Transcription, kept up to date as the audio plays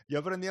Yo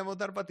aprendí a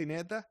montar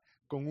patineta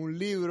con un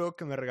libro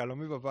que me regaló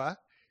mi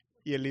papá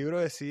y el libro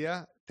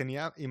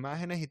tenía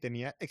imágenes y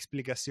tenía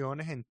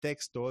explicaciones en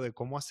texto de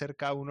cómo hacer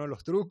cada uno de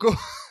los trucos.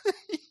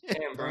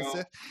 Damn, bro.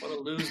 Entonces, What a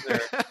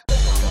loser.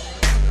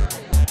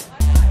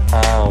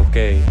 Ok.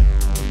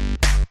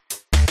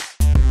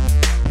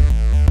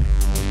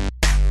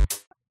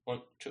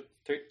 1, 2,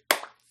 3.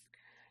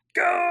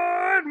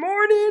 Good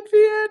morning,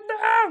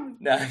 Vietnam.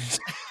 No.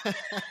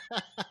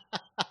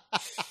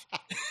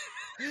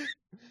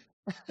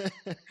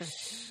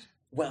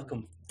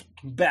 Welcome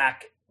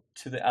back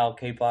to the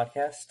LK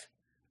podcast,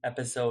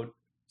 episode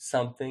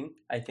something.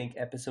 I think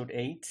episode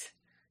 8.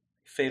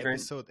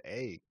 Episode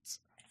 8.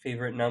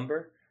 Favorite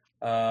number.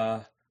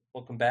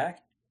 Welcome back.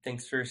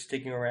 Thanks for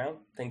sticking around.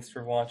 Thanks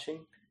for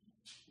watching.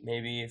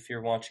 Maybe if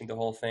you're watching the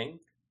whole thing,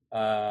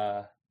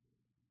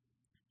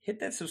 hit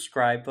that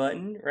subscribe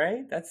button,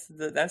 right? That's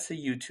a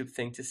YouTube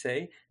thing to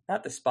say,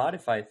 not the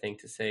Spotify thing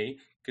to say,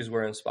 because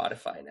we're on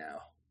Spotify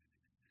now.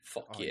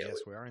 Fuck yeah.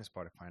 Yes, we are in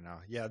Spotify now.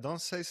 Yeah, don't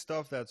say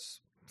stuff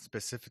that's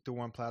specific to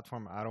one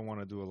platform. I don't want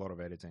to do a lot of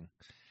editing.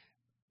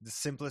 The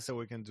simplest that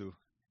we can do.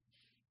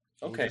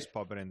 Okay. We'll just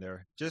pop it in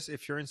there. Just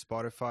if you're in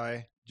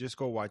Spotify, just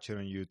go watch it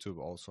on YouTube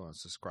also and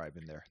subscribe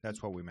in there.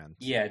 That's what we meant.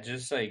 Yeah,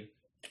 just like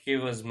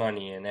give us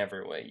money in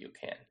every way you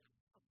can.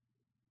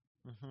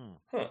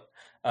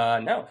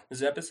 Mm-hmm. No, this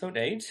is episode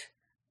 8.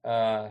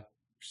 We're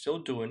still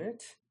doing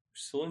it. We're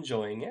still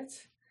enjoying it.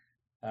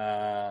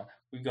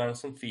 We've gotten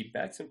some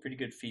feedback, some pretty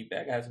good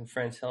feedback. I have some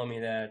friends telling me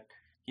that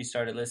he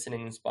started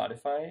listening on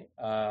Spotify.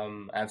 I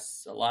have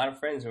a lot of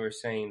friends who are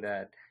saying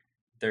that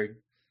they're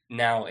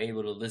now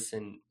able to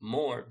listen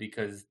more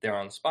because they're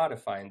on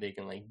Spotify and they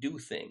can like do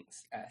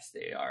things as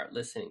they are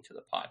listening to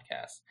the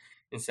podcast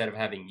instead of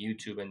having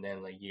YouTube and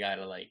then like you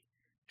gotta like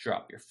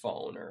drop your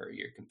phone or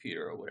your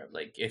computer or whatever.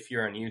 Like if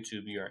you're on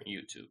YouTube, you're on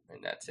YouTube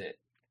and that's it.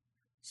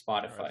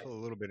 Spotify. I feel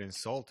a little bit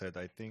insulted.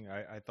 I think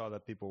I thought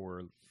that people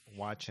were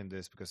watching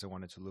this because they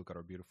wanted to look at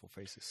our beautiful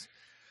faces.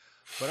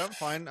 But I'm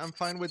fine. I'm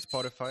fine with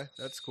Spotify.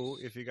 That's cool.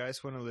 If you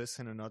guys want to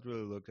listen and not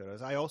really look at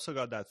us, I also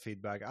got that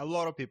feedback. A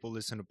lot of people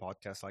listen to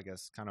podcasts like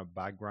as kind of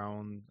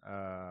background.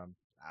 I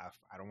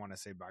don't want to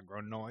say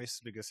background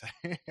noise because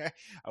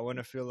I want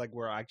to feel like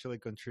we're actually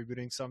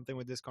contributing something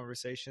with these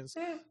conversations.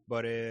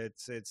 But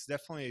it's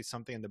definitely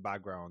something in the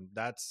background.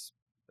 That's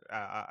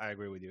I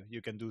agree with you.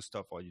 You can do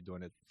stuff while you're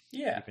doing it.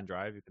 Yeah. You can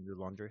drive. You can do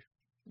laundry.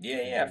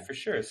 Yeah, for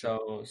sure.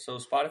 So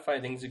Spotify,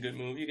 I think is a good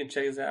move. You can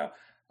check us out.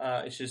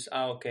 It's just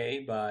Okay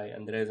by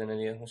Andres and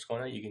Elias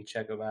Moscona. You can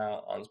check them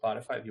out on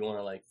Spotify if you want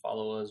to like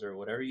follow us or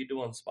whatever you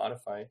do on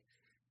Spotify.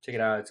 Check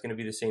it out. It's gonna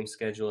be the same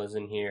schedule as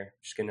in here.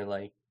 Just gonna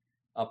like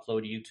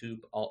upload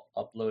YouTube, I'll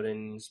upload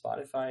in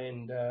Spotify,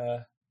 and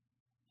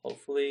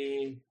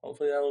hopefully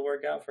that'll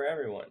work out for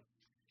everyone.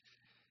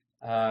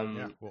 I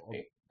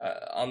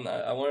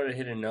wanted to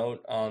hit a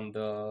note on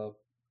the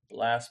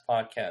last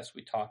podcast.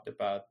 We talked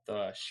about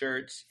the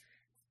shirts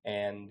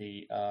and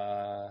the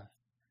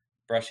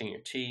brushing your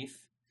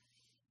teeth,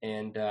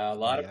 and a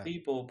lot of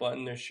people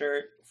button their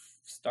shirt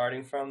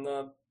starting from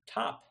the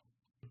top.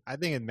 I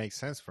think it makes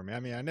sense for me.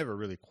 I mean, I never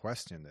really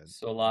questioned it.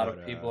 So a lot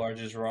of people are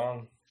just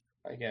wrong,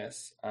 I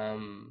guess.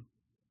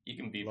 You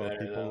can be better.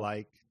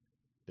 People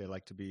they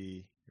like to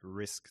be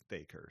risk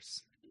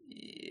takers.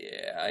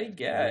 Yeah, I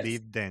guess.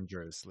 Live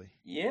dangerously.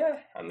 Yeah,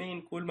 I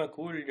mean, cool, yo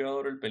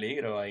adoro el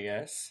peligro, I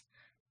guess.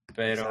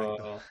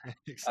 Pero,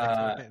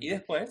 y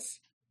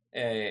después,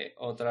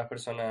 otras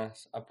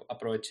personas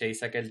aproveché y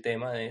saqué el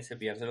tema de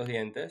cepillarse los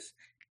dientes.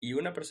 Y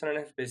una persona en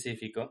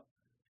específico,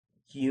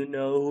 you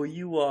know who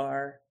you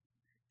are,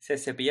 se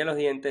cepilla los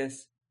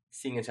dientes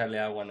sin echarle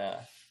agua a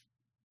nada.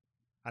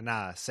 A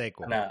nada,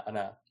 seco. A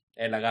nada.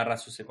 Él agarra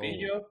su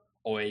cepillo,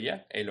 o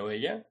ella, él o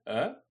ella,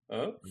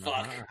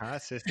 fuck. Ajá,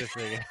 sí.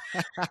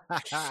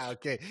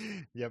 Ok,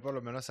 ya por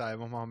lo menos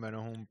sabemos más o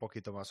menos un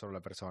poquito más sobre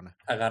la persona.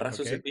 Agarra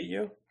su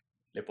cepillo,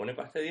 le pone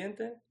pasta de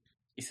diente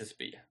y se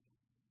cepilla.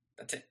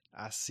 That's it.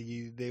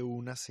 Así de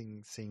una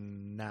sin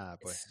nada,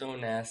 pues. It's so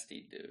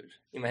nasty, dude.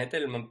 Imagínate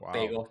el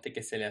pegoste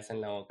que se le hace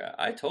en la boca.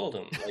 I told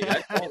him,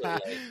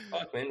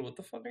 fuck, man, what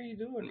the fuck are you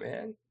doing,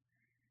 man?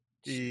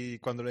 Y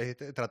cuando le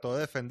dijiste, trató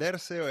de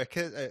defenderse, o es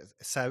que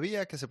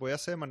sabía que se podía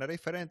hacer de manera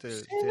diferente.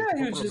 Sí, por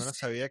lo menos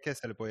sabía que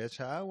se le podía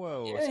echar agua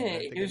o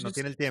simplemente que no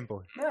tiene el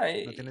tiempo. No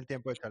tiene el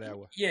tiempo de echarle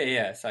agua.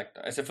 Yeah,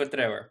 exacto. Ese fue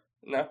Trevor,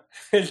 ¿no?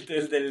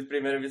 el del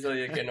primer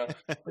episodio que no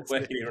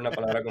puede escribir una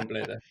palabra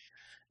completa.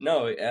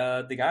 No,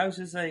 the guy was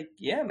just like,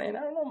 yeah, man,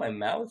 I don't know, my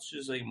mouth's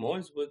just like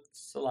moist with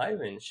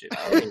saliva and shit.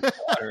 I don't need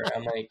water.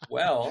 I'm like,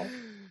 well,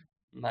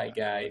 my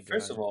guy,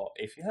 first of all,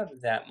 if you have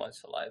that much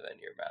saliva in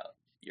your mouth,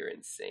 you're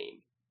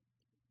insane.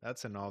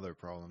 That's another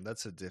problem.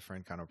 That's a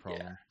different kind of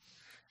problem. Yeah.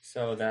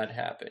 So that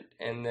happened.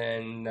 And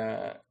then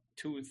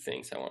 2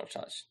 things I want to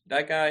touch.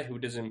 That guy who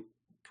doesn't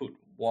put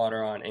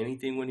water on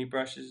anything when he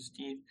brushes his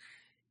teeth.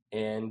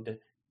 And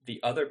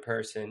the other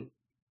person,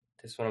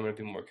 this one I'm going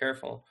to be more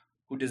careful,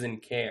 who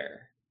doesn't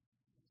care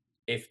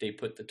if they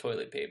put the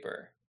toilet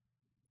paper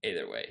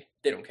either way.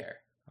 They don't care.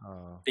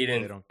 They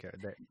don't care.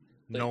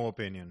 like, No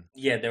opinion.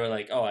 yeah, they were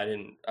like, oh, I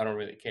don't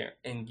really care.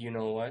 And you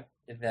know what?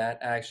 That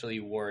actually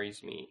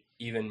worries me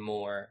even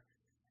more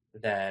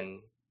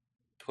than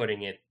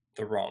putting it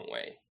the wrong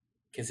way.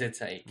 Because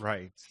it's like,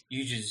 Right.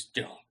 you just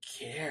don't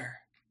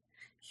care.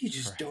 You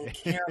just don't Right.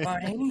 care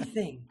about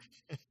anything.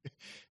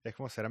 Es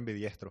como ser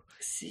ambidiestro.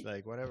 It's Sí.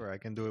 like, whatever, I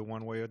can do it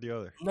one way or the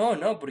other. No,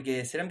 no,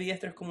 porque ser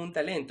ambidiestro es como un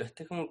talento.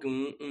 Este es como que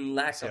un Es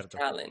lack of cierto.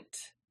 talent.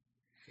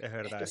 Es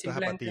verdad. Esto Esto es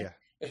simplemente, apatía.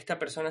 esta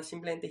persona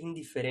simplemente es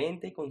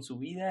indiferente con su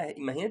vida.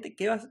 Imagínate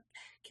qué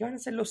van a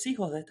hacer los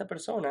hijos de esta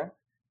persona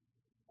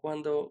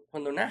cuando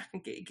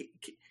nazcan.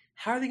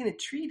 How are they going to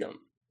treat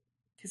them?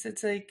 Because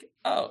it's like,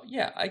 oh,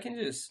 yeah,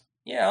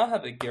 I'll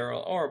have a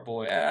girl or a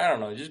boy. I don't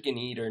know, just gonna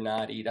eat or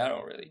not eat. I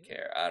don't really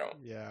care. I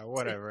don't. Yeah, See,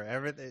 whatever.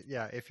 Everything.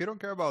 Yeah, if you don't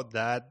care about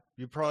that,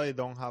 you probably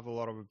don't have a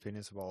lot of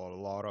opinions about a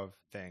lot of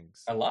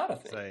things. a lot of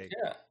It's things, like,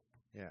 yeah.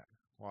 yeah.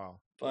 Wow.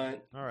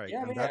 But All right, yeah,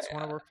 I and mean, that's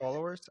one of our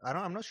followers.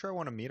 I'm not sure I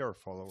want to meet our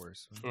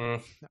followers.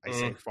 I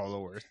say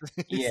followers.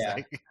 It's yeah.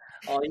 like,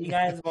 All you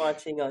guys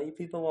watching, all you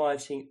people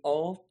watching,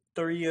 all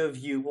three of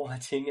you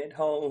watching at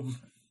home.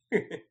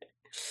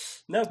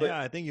 No, but yeah,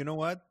 I think you know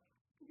what?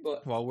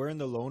 but While we're in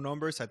the low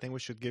numbers, I think we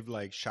should give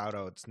like shout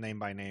outs name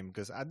by name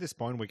because at this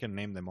point we can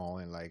name them all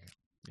in like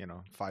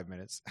 5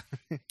 minutes.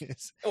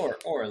 It's-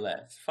 or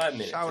less. 5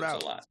 minutes Shout is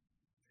out. a lot.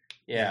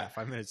 Yeah.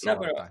 5 minutes is No, a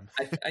lot but of time.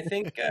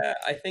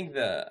 I think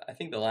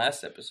the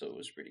last episode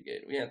was pretty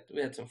good. We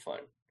had some fun.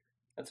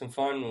 Had some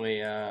fun.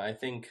 I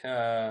think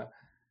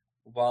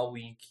while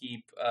we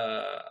keep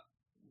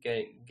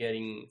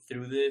getting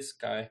through this,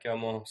 cada vez que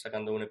vamos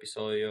sacando un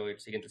episodio y el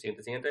siguiente,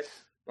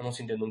 vamos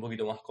sintiendo un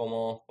poquito más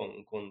cómodos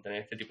con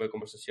tener este tipo de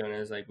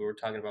conversaciones. Like we were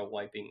talking about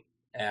wiping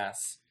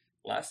ass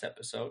last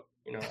episode.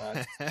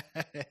 That's a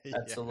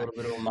Yeah. little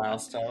bit of a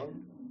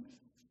milestone.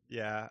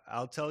 Yeah,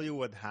 I'll tell you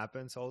what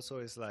happens also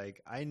is like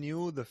I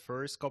knew the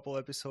first couple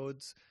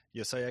episodes,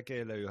 yo sabía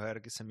que la iba a ver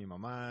que es mi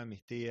mamá,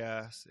 mis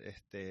tías,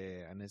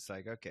 and it's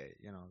like, okay,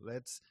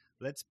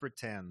 let's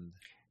pretend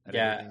that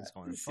Ya, everything's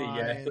going sí,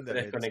 ya fine, that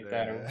it's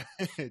desconectaron.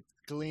 it's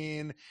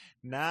clean.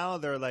 Now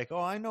they're like,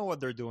 oh, I know what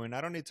they're doing. I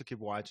don't need to keep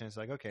watching. It's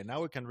like, okay,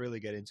 now we can really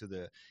get into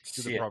the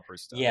Yeah. proper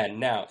stuff. Yeah,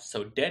 now,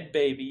 so dead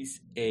babies,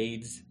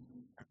 AIDS,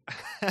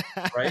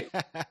 right?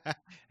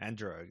 And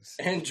drugs.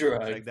 And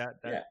drugs. It's like that.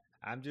 Yeah.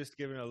 I'm just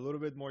giving a little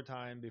bit more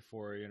time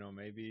before,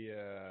 maybe,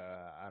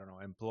 I don't know,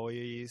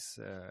 employees,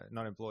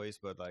 not employees,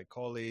 but like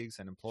colleagues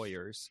and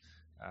employers.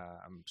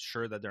 I'm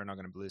sure that they're not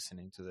going to be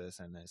listening to this.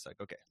 And it's like,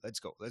 okay,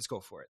 let's go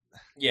for it.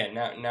 Yeah,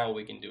 now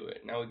we can do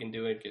it. Now we can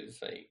do it because,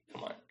 like,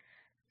 come on.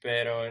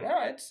 Pero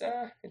no, it's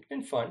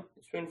been fun.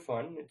 It's been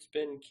fun. It's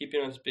been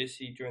keeping us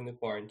busy during the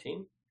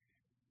quarantine.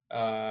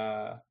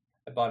 I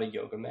bought a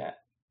yoga mat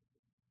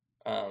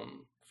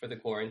for the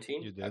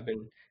quarantine. You did?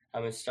 I'm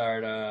gonna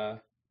start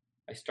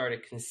I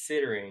started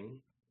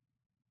considering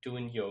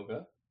doing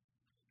yoga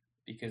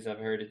because I've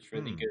heard it's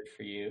really good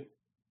for you.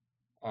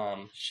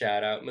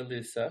 Shout out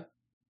Melissa.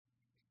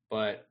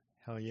 But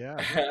hell yeah.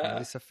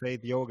 Melissa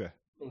Faith Yoga.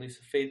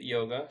 Melissa Faith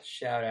Yoga,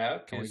 shout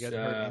out. Can we get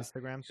her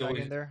Instagram tag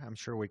in there? I'm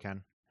sure we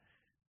can.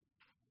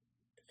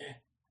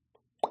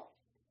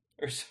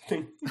 Or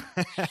something.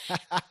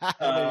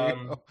 There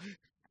you go.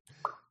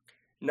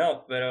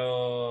 No,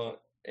 pero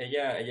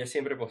ella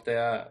siempre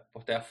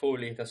postea full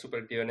y está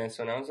super activa en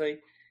eso. And I was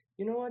like,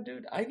 you know what,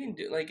 dude? I can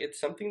do, like, it's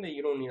something that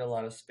you don't need a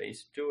lot of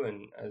space to do.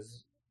 And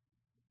as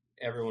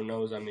everyone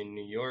knows, I'm in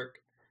New York.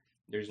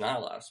 There's not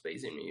a lot of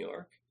space in New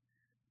York.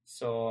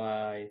 So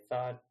I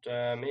thought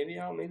maybe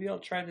I'll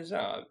try this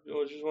out.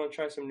 I just want to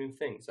try some new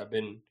things. I've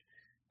been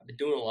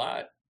doing a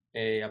lot.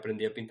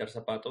 Aprendí a pintar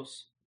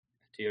zapatos.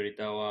 Estoy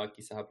ahorita voy a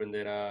quizás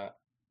aprender a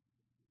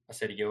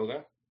hacer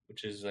yoga,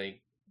 which is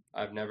like,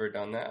 I've never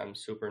done that. I'm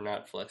super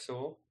not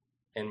flexible,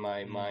 and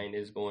my mind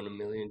is going a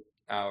million,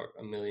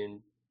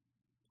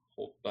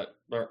 but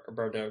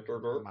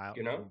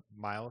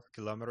miles,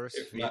 kilometers,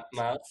 feet,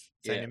 miles,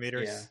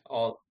 centimeters.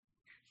 One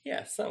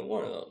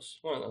of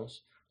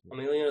those, a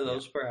million of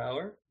those per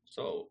hour.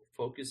 So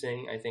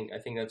focusing, I think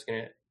that's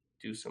gonna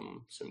do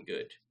some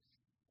good.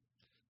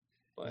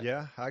 But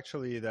yeah,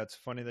 actually, that's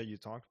funny that you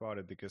talked about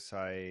it because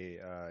I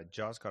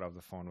just got off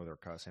the phone with her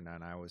cousin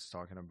and I was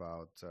talking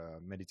about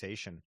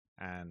meditation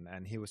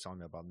and he was telling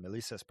me about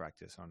Melissa's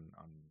practice on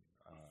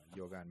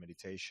yoga and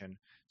meditation.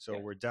 So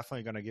we're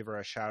definitely going to give her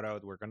a shout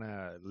out. We're going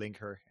to link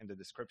her in the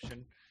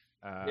description.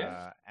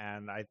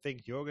 And I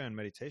think yoga and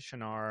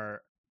meditation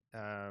are,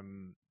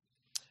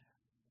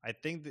 I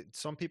think that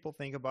some people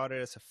think about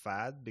it as a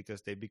fad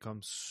because they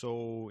become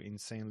so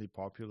insanely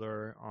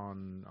popular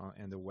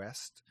in the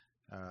West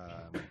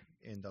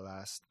in the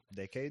last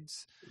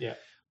decades. Yeah.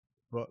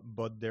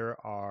 But there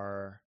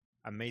are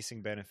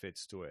amazing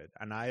benefits to it.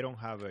 And I don't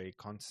have a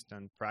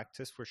constant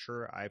practice for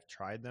sure. I've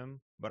tried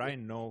them, but I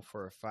know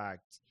for a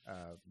fact,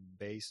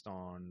 based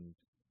on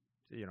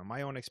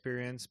my own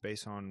experience,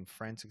 based on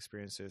friends'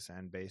 experiences,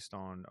 and based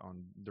on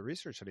the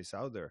research that is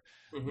out there,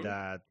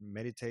 that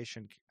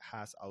meditation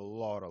has a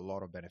lot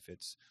of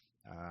benefits,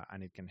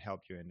 and it can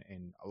help you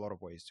in a lot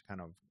of ways to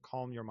kind of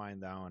calm your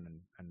mind down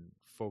and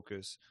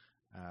focus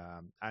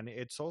And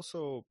it's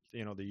also,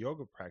 the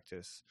yoga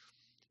practice.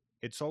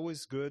 It's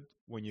always good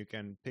when you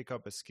can pick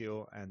up a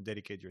skill and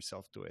dedicate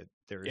yourself to it.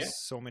 There's Yeah,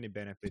 so many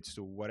benefits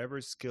to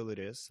whatever skill it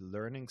is,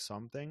 learning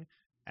something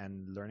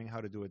and learning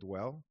how to do it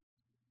well,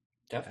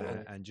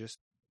 definitely. and just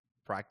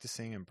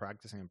practicing and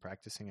practicing and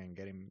practicing and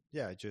getting,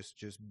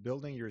 just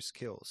building your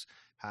skills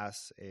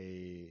has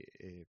a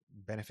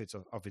benefits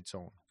of its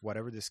own,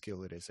 whatever the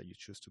skill it is that you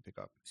choose to pick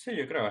up. Sí,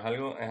 yo creo,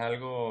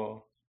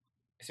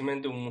 es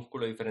simplemente un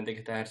músculo diferente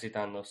que estás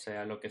ejercitando,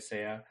 sea lo que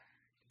sea,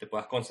 te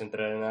puedas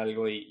concentrar en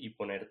algo y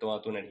poner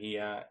toda tu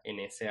energía en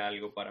ese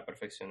algo para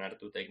perfeccionar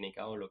tu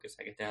técnica o lo que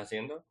sea que estés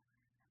haciendo.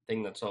 I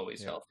think that's always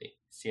Yeah. healthy.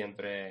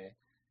 Siempre,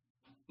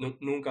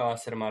 nunca va a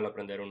ser malo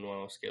aprender un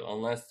nuevo skill,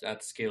 unless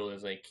that skill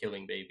is like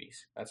killing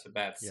babies. That's a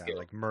bad Yeah, skill.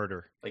 like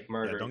murder. Like Yeah,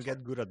 murder or don't get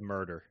something. good at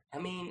murder, I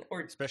mean,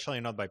 or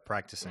especially not by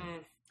practicing.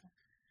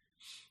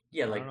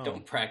 yeah, I don't like know.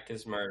 don't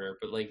practice murder,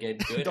 but like get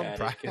good Don't at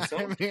it. Because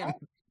practice. I mean,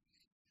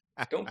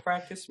 don't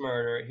practice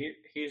murder.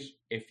 Here's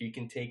if you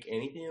can take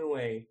anything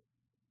away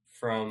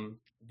from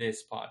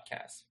this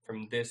podcast,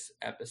 from this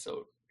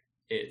episode,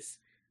 is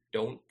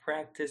don't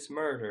practice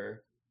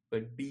murder,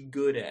 but be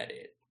good at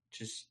it.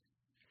 Just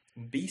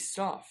be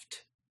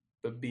soft,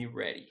 but be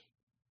ready.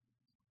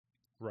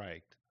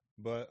 right.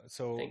 But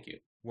so Thank you.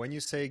 when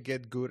you say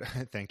get good,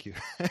 thank you.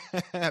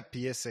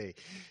 PSA.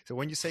 So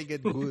when you say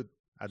get good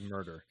at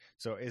murder,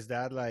 so is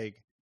that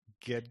like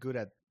get good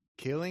at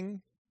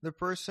killing the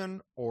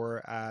person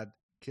or at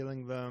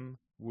killing them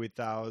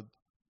without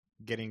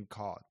getting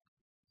caught?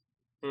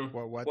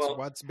 Well,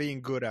 What's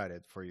being good at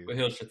it for you? but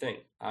here's the thing.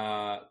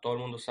 Todo el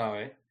mundo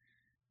sabe.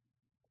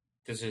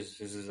 This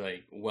is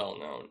like well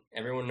known.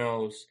 Everyone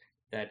knows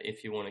that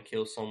if you want to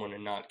kill someone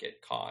and not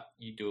get caught,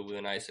 you do it with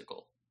an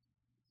icicle.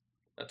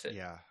 That's it.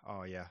 Yeah.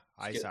 Oh, yeah.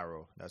 Ice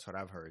arrow. That's what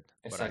I've heard.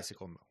 But Exacto.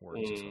 icicle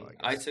works as well,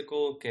 I guess.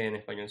 Icicle, que en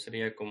español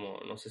sería como,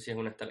 no sé si es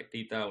una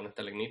estalactita o una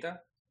estalagmita.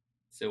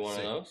 Is it one of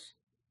Sí. those?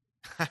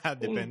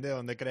 Depende de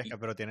dónde crezca,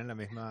 pero tienen la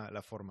misma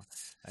forma.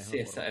 La Sí,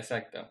 misma forma.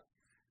 exacto.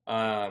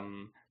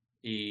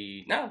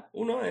 Y nada,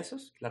 uno de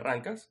esos, la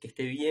arrancas, que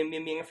esté bien,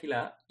 bien, bien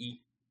afilada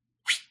y...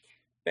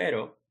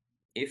 Pero,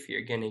 if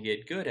you're gonna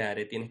get good at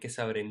it, tienes que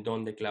saber en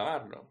dónde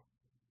clavarlo.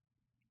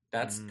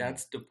 That's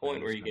the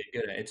point where you get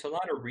good at it. It's a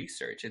lot of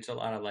research. It's a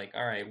lot of like,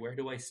 all right, where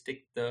do I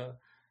stick the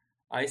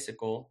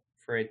icicle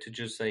for it to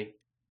just like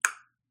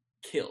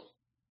kill?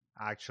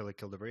 Actually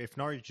kill the bird. If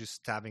not, you're just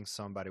stabbing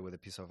somebody with a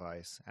piece of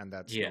ice, and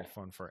that's no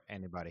fun for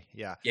anybody.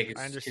 Yeah,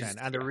 I understand.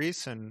 And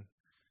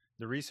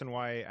the reason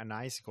why an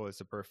icicle is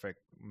the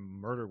perfect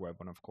murder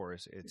weapon, of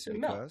course, it's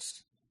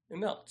because it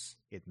melts.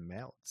 It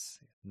melts.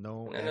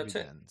 No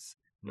evidence.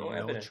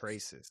 No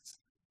traces.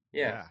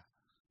 Yeah.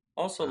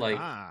 Also, like,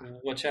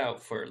 watch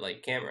out for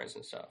like cameras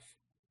and stuff.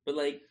 But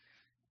like,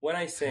 when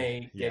I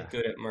say get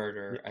good at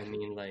murder, I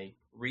mean like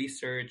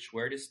research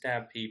where to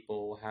stab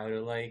people, how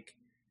to like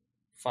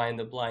find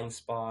the blind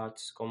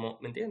spots, como,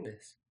 ¿me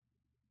entiendes?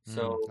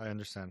 So I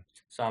understand.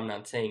 So I'm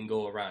not saying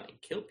go around and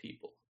kill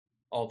people,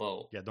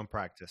 although don't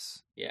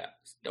practice. Yeah,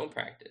 don't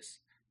practice,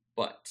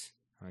 but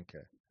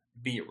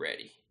be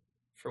ready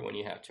for when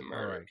you have to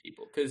murder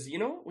people. Because you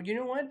know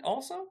what?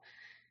 Also,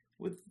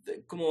 with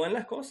como van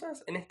las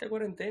cosas en esta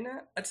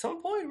cuarentena, at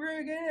some point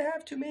we're gonna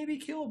have to maybe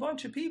kill a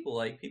bunch of people.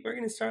 Like people are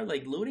gonna start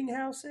like looting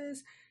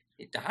houses.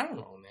 I don't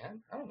know,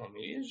 man. I don't know.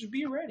 Maybe just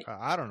be ready.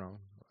 I don't know.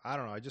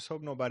 I just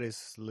hope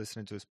nobody's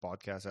listening to this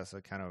podcast as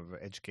a kind of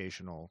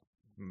educational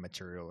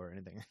material or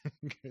anything.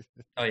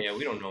 Oh yeah,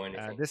 we don't know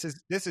anything.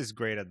 This is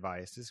great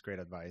advice.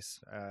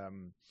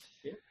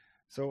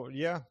 So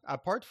yeah,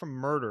 apart from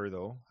murder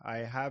though, I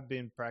have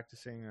been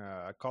practicing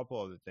a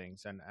couple of the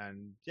things,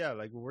 and yeah,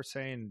 like we were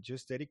saying,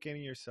 just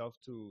dedicating yourself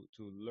to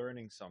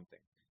learning something.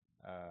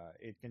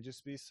 It can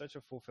just be such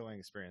a fulfilling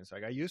experience.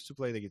 Like I used to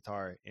play the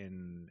guitar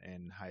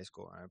in high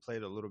school, and I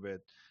played a little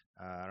bit,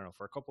 I don't know,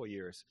 for a couple of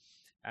years.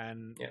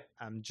 And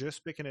I'm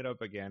just picking it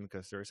up again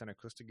because there's an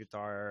acoustic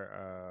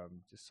guitar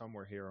just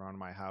somewhere here around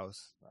my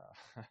house.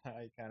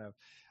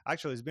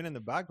 Actually, it's been in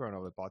the background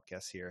of the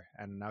podcast here,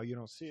 and now you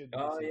don't see it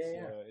because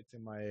it's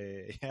in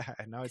my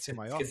now it's in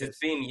my office because it's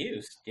being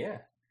used. Yeah,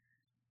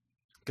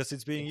 because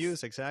it's being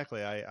used exactly.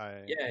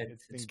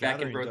 It's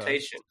back in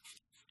rotation.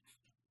 Dust.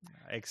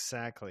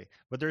 Exactly,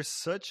 but there's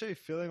such a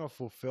feeling of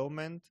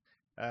fulfillment,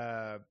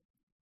 that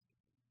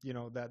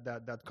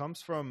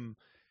comes from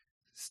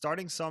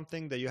starting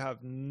something that you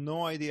have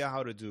no idea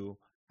how to do,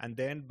 and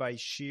then by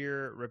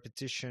sheer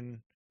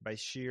repetition, by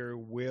sheer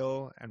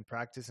will and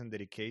practice and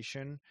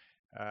dedication,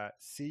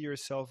 see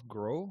yourself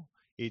grow.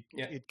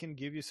 It can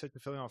give you such a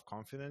feeling of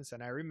confidence.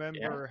 And I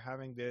remember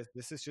having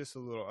this is just a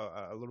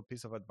little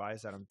piece of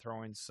advice that I'm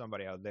throwing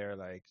somebody out there.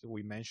 Like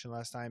we mentioned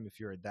last time, if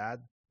you're a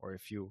dad, or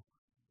if you're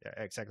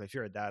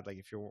a dad, like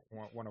if you're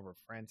one of our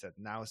friends that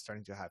now is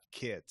starting to have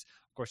kids,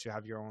 of course you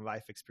have your own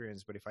life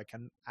experience, but if I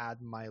can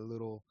add my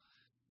little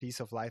piece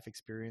of life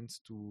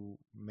experience to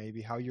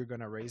maybe how you're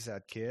going to raise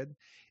that kid,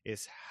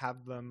 is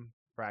have them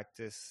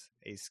practice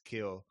a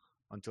skill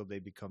until they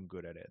become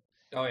good at it.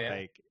 Oh yeah,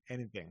 like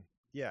anything.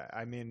 Yeah,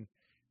 I mean,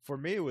 for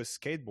me, it was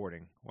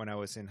skateboarding when I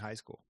was in high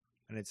school,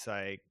 and it's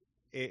like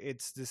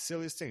it's the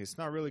silliest thing. It's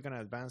not really going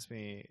to advance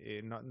me,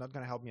 not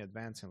going to help me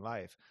advance in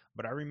life.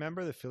 But I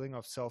remember the feeling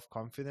of self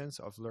confidence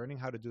of learning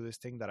how to do this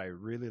thing that I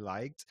really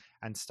liked,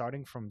 and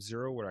starting from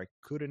zero, where I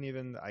could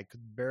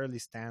barely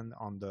stand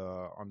on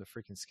the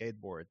freaking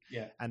skateboard,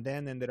 Yeah. and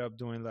then ended up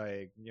doing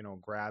like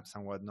grabs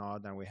and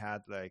whatnot. And we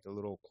had like a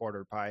little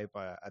quarter pipe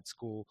at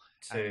school,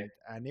 Sí.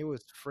 and it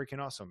was freaking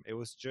awesome. It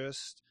was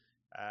just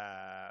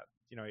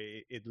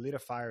it lit a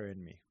fire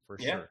in me for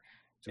Yeah. sure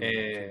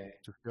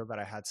to feel that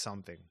I had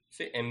something.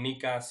 Sí, en mi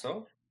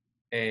caso,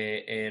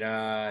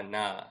 era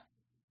nada.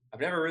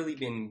 I've never really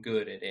been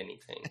good at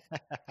anything.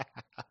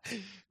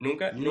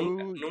 Nunca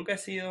he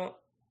sido,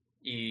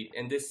 y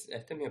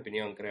esta es mi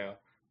opinión, creo,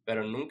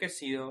 pero nunca he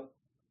sido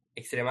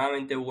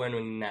extremadamente bueno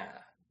en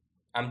nada.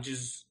 I'm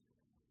just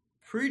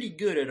pretty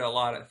good at a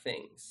lot of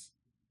things.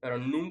 Pero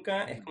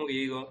nunca es como que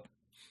digo,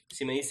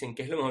 si me dicen,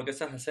 ¿qué es lo mejor que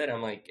sabes hacer?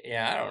 I'm like,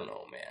 yeah, I don't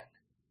know, man.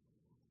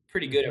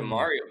 Pretty good at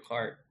Mario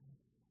Kart.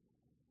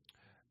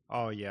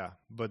 Oh, yeah,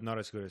 but not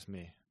as good as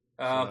me.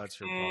 So that's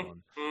your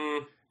problem.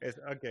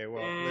 Okay,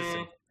 well,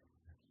 listen.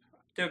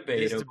 Debatable.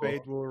 This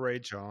debate will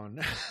rage on.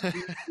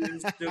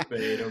 It's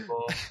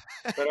debatable.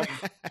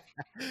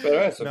 Pero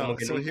eso, no, como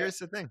que so nunca... here's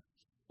the thing.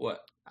 What?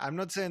 I'm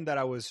not saying that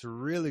I was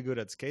really good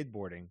at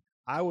skateboarding.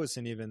 I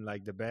wasn't even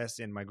like the best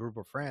in my group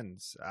of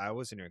friends. I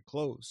wasn't even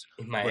close.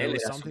 Ismael but it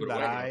was era something super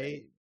that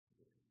bueno.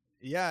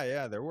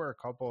 Yeah, there were a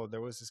couple.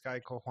 There was this guy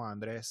called Juan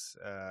Andres,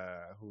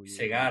 who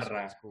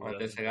Segarra. Juan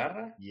Andres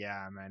Segarra?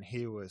 Yeah, man,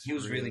 he was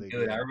really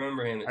good. I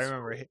remember him. I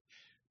remember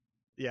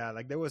yeah,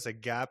 like there was a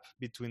gap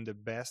between the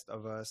best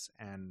of us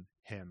and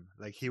him.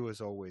 Like he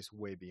was always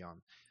way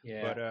beyond.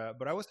 Yeah.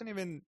 But I wasn't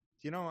even,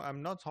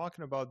 I'm not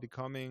talking about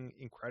becoming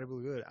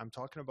incredibly good. I'm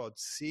talking about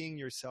seeing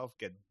yourself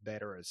get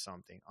better at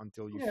something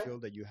until you feel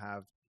that you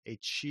have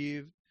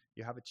achieved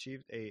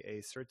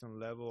a certain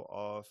level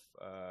of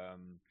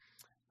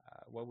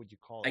what would you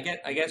call it?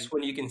 I guess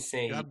when you can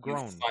say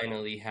you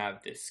finally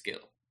have this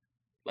skill.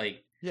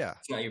 Like, yeah,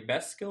 it's not your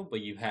best skill,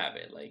 but you have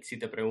it. Like, si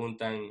te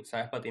preguntan,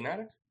 ¿sabes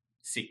patinar?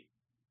 Sí.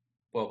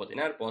 ¿Puedo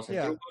patinar? ¿Puedo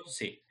hacer trucos?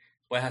 Sí.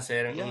 ¿Puedes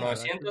hacer un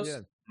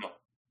 900? No.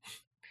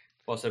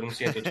 ¿Puedo hacer un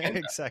 180?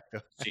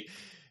 Exacto. Sí.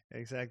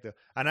 Exactly.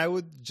 And I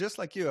would, just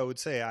like you, I would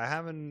say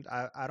I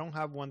don't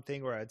have one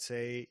thing where I'd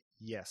say,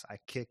 yes, I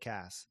kick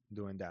ass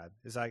doing that.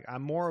 It's like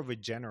I'm more of a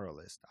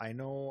generalist. I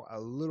know a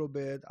little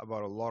bit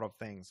about a lot of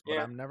things, but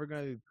I'm never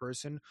going to be the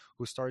person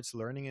who starts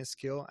learning a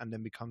skill and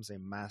then becomes a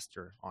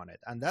master on it.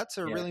 And that's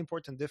a really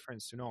important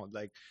difference to know.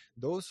 Like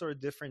those are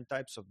different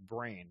types of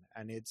brain,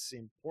 and it's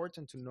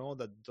important to know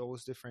that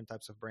those different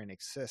types of brain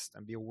exist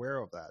and be aware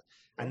of that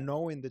and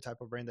knowing the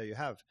type of brain that you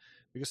have.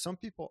 Because some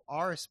people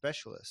are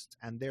specialists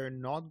and they're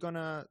not going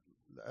to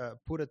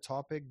put a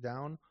topic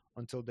down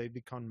until they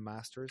become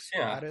masters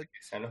at it.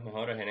 Que sean los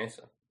mejores en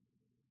eso.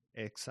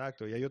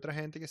 Exacto, y hay otra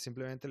gente que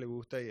simplemente le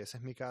gusta, y ese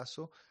es mi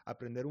caso,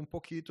 aprender un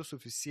poquito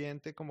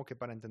suficiente como que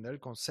para entender el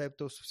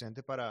concepto,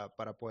 suficiente para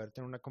poder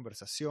tener una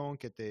conversación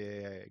que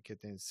te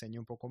enseñe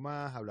un poco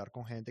más, hablar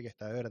con gente que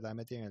está de verdad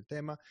metida en el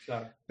tema,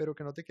 pero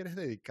que no te quieres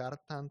dedicar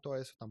tanto a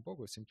eso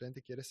tampoco,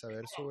 simplemente quieres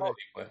saber sobre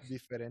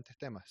diferentes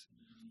temas.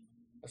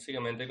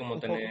 Básicamente como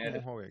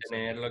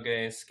tener lo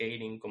que es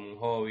skating como un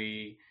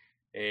hobby,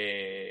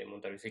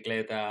 montar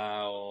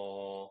bicicleta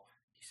o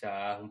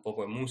quizás un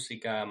poco de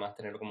música, más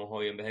tenerlo como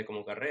hobby en vez de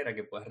como carrera,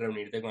 que puedes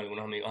reunirte con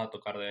algunos amigos a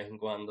tocar de vez en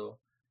cuando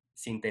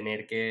sin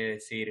tener que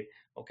decir,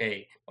 ok,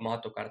 vamos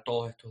a tocar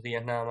todos estos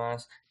días nada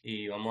más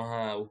y vamos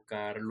a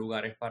buscar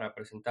lugares para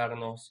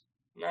presentarnos.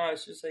 No,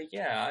 it's just like,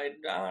 yeah, I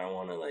don't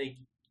want to like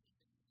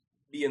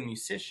be a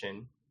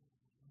musician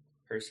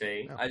per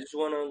se. I just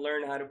want to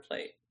learn how to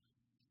play.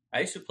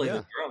 I used to play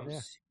the drums. Yeah.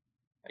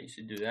 I used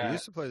to do that. You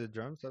used to play the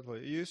drums? You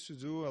used to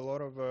do a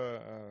lot of,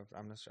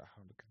 I'm not sure.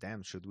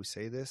 Damn, should we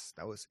say this?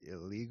 That was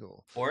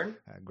illegal. Porn?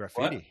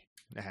 Graffiti.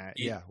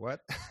 Yeah, what?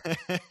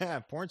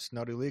 Porn's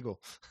not illegal.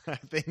 I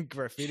think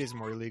graffiti is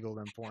more illegal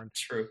than porn.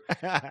 True.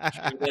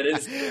 That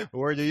is.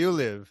 Where do you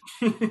live?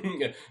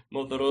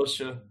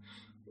 Motorosha.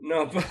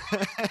 No, but...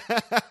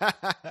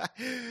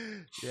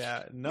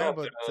 yeah,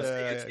 but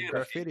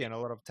graffiti and a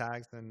lot of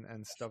tags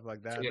and stuff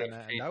like that.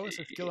 And that was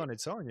a skill on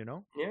its own,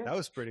 Yeah. That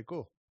was pretty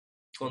cool.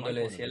 Cuando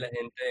le decía a la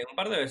gente, un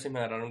par de veces me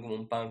agarraron como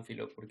un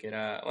pánfilo porque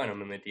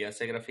me metí a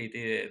hacer graffiti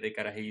de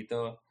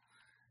carajito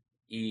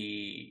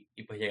y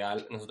pues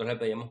nosotros le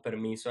pedíamos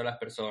permiso a las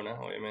personas,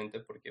 obviamente,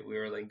 porque we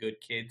were like good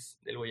kids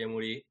del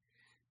Guayamurí,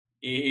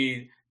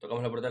 y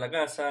tocamos la puerta de la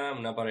casa,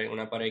 una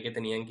pared que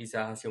tenían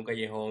quizás hacia un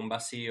callejón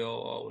vacío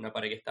o una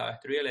pared que estaba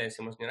destruida, le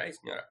decimos,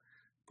 señora,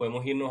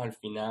 podemos irnos al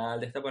final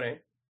de esta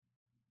pared,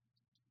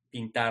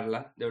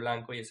 pintarla de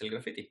blanco y hacer el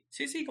graffiti.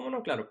 Sí, cómo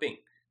no, claro, pin,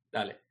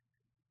 dale.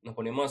 Nos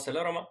poníamos a hacer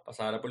la broma,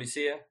 pasaba la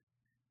policía,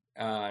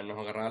 nos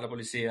agarraba la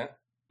policía,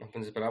 nos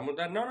esperaba a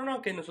multar.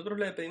 No, que nosotros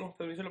le pedimos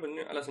permiso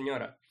a la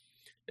señora.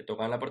 Le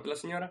tocaban la puerta a la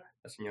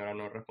señora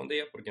no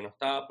respondía porque no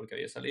estaba, porque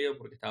había salido,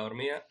 porque estaba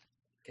dormida,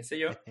 qué sé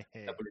yo,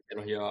 la policía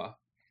nos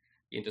llevaba.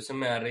 Y entonces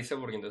me da risa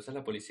porque entonces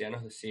la policía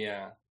nos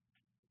decía,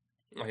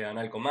 Nos llevaban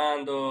al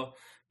comando,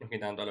 nos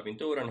quitaban toda la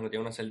pintura, nos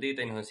metían una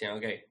celdita y nos decían,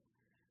 ok,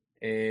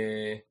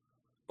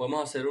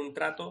 podemos hacer un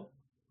trato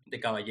de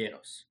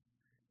caballeros.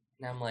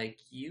 And I'm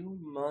like, you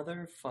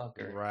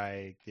motherfucker.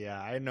 Right.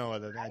 Yeah, I know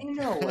that. I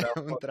know what a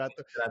Un fucking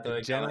trato, a trato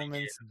de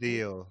gentleman's caballeros.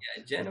 deal Yeah,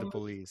 with the gentleman.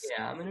 police.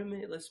 Yeah,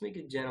 let's make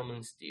a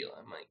gentleman's deal.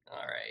 I'm like, all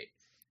right.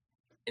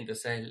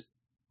 Entonces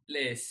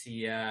le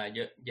decía,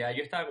 yo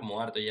estaba como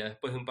harto, ya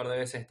después de un par de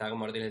veces estaba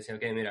como harto y le decía,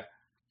 ok, mira,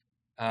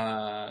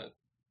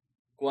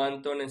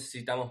 ¿cuánto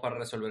necesitamos para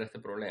resolver este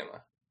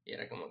problema? Y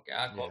era como que,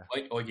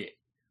 Yeah.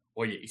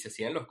 oye, y se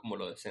hacían como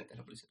los decentes,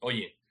 los policías.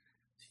 Oye,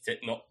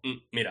 no,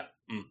 mira,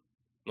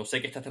 no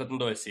sé qué estás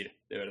tratando de decir,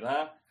 de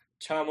verdad,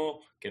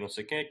 chamo, que no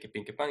sé qué, que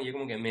pin, que pan. Y yo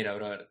como que, mira,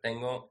 brother,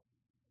 tengo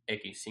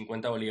X,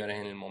 50 bolívares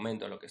en el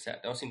momento, lo que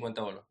sea, tengo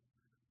 50 bolos.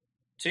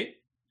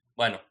 ¿Sí?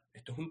 Bueno,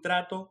 esto es un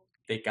trato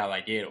de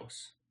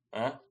caballeros,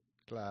 ¿ah?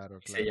 Claro,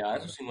 Y se claro,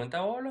 llevaban sus claro.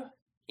 50 bolos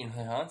y nos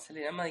dejaban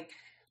salir. I'm like,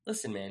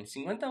 listen, man,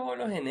 50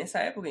 bolos en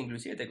esa época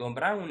inclusive te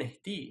compraban un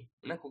Stee,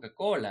 una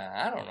Coca-Cola,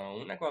 I don't know,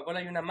 una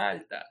Coca-Cola y una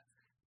malta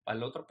para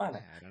el otro pana.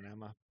 Era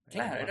nada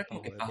Claro, más era para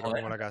como que joder, para porque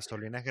joder como la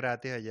gasolina es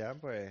gratis allá,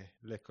 pues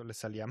les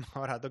salía más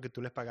barato que tú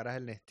les pagaras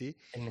el Nestí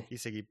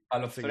y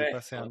para los seguir frescos,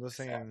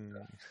 paseándose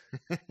exacto.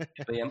 en...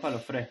 Te pedían para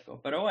los frescos.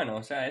 Pero bueno,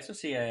 o sea, eso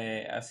sí,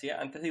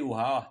 antes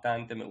dibujaba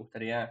bastante, me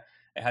gustaría,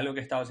 es algo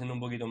que he estado haciendo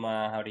un poquito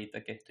más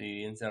ahorita que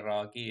estoy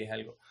encerrado aquí, es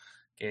algo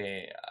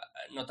que,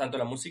 no tanto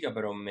la música,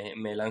 pero me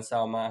he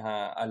lanzado más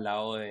al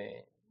lado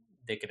de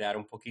crear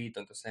un poquito,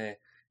 entonces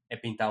he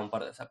pintado un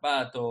par de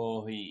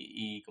zapatos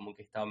y como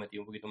que he estado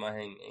metido un poquito más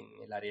en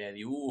el área de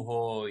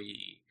dibujo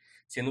y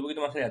siendo un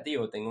poquito más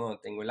creativo, tengo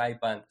el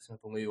iPad, entonces me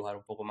pongo a dibujar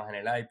un poco más en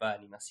el iPad,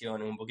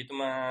 animaciones, un poquito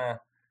más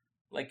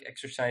like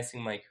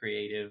exercising my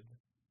creative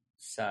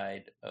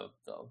side of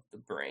the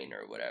brain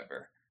or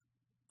whatever.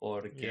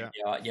 Porque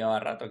Yeah. lleva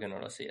rato que no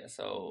lo hacía.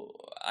 So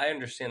I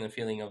understand the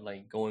feeling of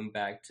like going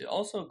back to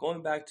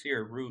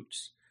your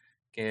roots,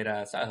 que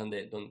era, ¿sabes?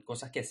 Donde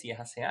cosas que hacías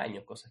hace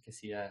años, cosas que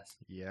hacías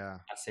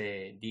Yeah.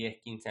 hace 10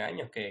 15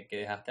 años que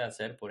dejaste de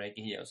hacer por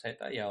X, Y o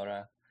Z y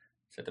ahora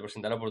se te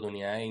presenta la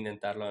oportunidad de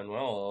intentarlo de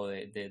nuevo o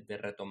de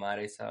retomar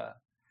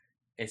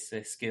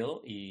ese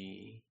skill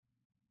y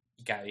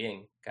cae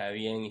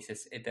bien y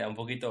te da un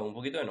poquito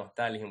de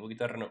nostalgia, un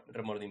poquito de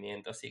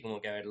remordimiento, así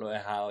como que haberlo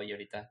dejado y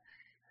ahorita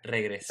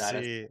regresar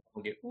así Sí,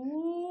 como que,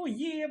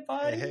 yeah, es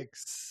buddy.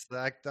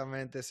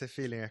 exactamente ese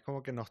feeling. Es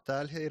como que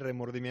nostalgia y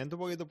remordimiento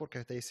un poquito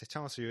porque te dices,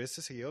 chamo, si yo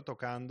hubiese seguido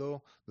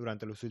tocando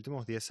durante los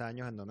últimos 10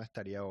 años, ¿en dónde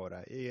estaría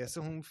ahora? Y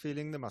eso es un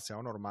feeling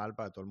demasiado normal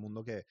para todo el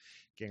mundo que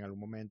en algún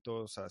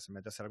momento, o sea, se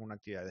mete a hacer alguna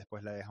actividad y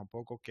después la deja un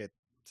poco, que,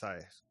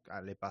 ¿sabes?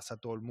 Le pasa a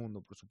todo el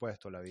mundo, por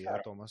supuesto. La vida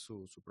Claro, toma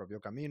su propio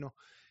camino,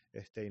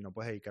 y no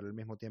puedes dedicar el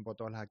mismo tiempo a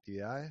todas las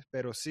actividades.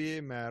 Pero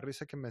sí, me da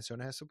risa que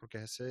menciones eso porque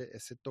es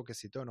ese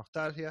toquecito de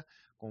nostalgia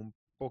con un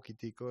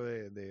poquitico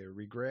de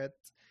regret.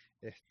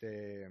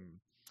 este,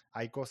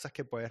 Hay cosas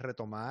que puedes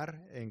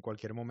retomar en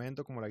cualquier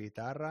momento, como la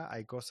guitarra.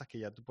 Hay cosas que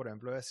ya tú, por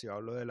ejemplo, si yo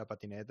hablo de la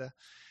patineta,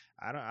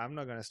 I'm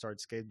not going to start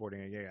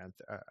skateboarding again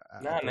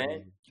at nah, man,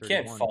 30, you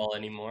can't 31. fall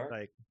anymore.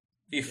 Like,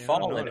 If you you know,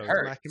 fall, no, it la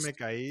última vez que hurts. me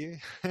caí,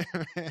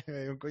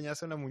 me dio un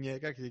coñazo en la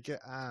muñeca que dije,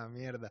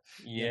 mierda,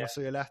 ya Yeah, no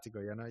soy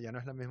elástico, ya no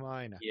es la misma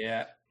vaina.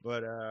 yeah,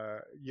 But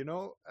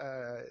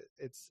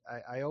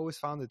I always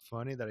found it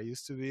funny that I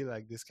used to be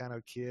like this kind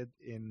of kid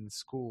in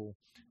school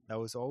that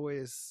was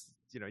always,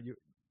 you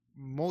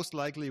most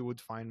likely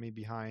would find me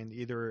behind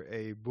either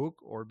a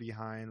book or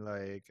behind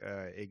like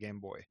a Game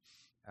Boy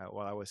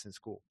while I was in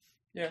school.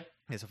 yeah.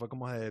 Eso fue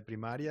como desde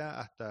primaria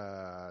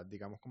hasta,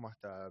 digamos, como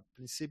hasta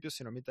principio,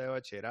 si no mitad de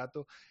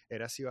bachillerato.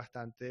 Era así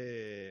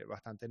bastante,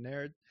 bastante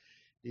nerd.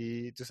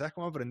 Y tú sabes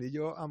cómo aprendí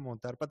yo a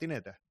montar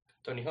patineta.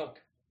 Tony Hawk.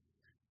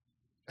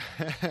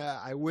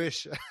 I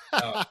wish.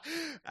 Oh,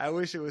 I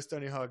wish it was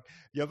Tony Hawk.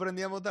 Yo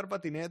aprendí a montar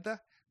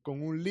patineta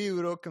con un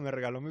libro que me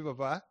regaló mi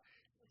papá.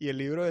 Y el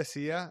libro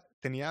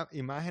tenía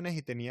imágenes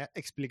y tenía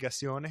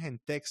explicaciones en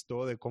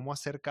texto de cómo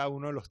hacer cada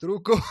uno de los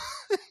trucos.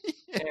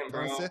 damn,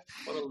 bro, Entonces,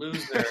 what a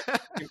loser.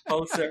 You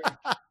poser.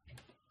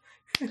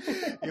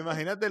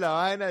 imagínate la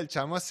vaina del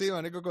chamo así,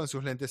 manico, con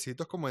sus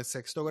lentecitos como en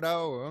sexto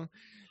grado, weón,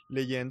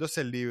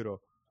 leyéndose el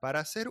libro. Para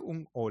hacer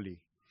un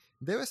ollie,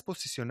 debes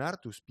posicionar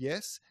tus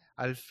pies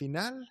al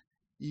final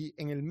y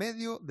en el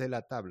medio de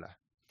la tabla.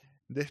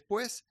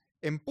 Después,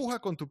 empuja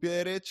con tu pie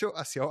derecho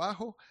hacia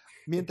abajo,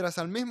 mientras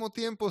al mismo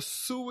tiempo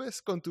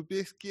subes con tu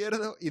pie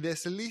izquierdo y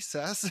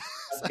deslizas.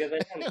 Hacia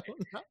adelante.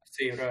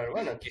 Sí, brother,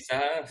 bueno,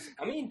 quizás,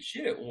 I mean,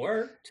 shit, it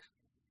worked.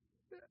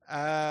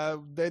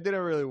 They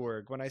didn't really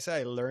work. When I say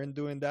I learned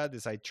doing that,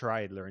 is I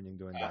tried learning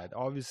doing that.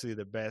 Obviously,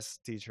 the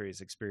best teacher is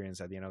experience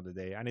at the end of the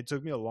day, and it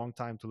took me a long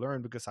time to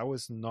learn because I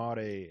was not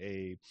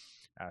a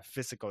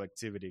physical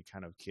activity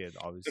kind of kid.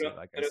 Obviously,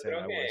 like I Pero said,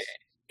 I was.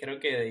 creo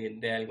que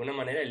de alguna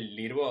manera el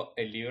libro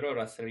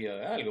habrá servido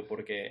de algo,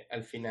 porque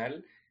al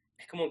final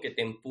es como que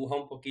te empuja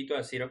un poquito a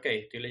decir, ok,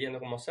 estoy leyendo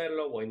cómo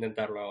hacerlo, voy a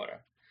intentarlo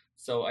ahora.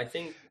 So I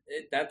think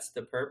that's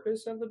the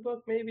purpose of the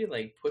book, maybe,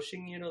 like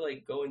pushing you to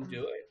like go and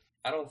do it.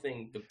 I don't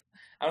think the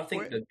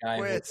guy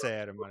who Puede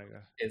ser,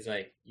 Marga. is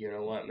like, you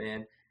know what,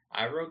 man,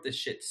 I wrote this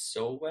shit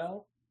so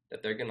well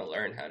that they're gonna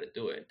learn how to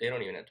do it. They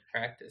don't even have to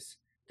practice.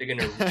 They're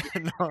gonna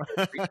No.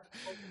 read it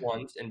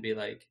once and be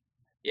like,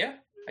 yeah,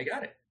 I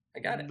got it. I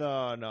got it.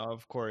 No,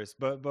 of course.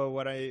 But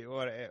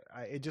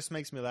it just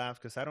makes me laugh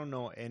because I don't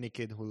know any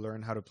kid who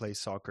learned how to play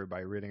soccer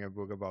by reading a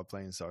book about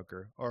playing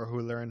soccer, or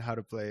who learned how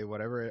to play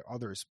whatever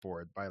other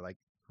sport by like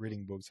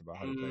reading books about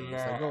how to play it.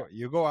 It's like, Nah. oh,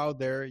 you go out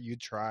there, you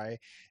try,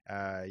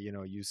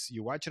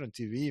 you watch it on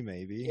TV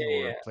maybe, Yeah,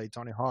 or yeah. play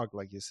Tony Hawk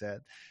like you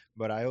said.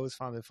 But I always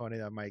found it funny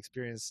that my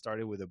experience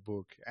started with a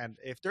book. And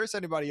if there's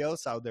anybody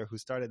else out there who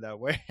started that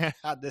way,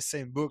 had the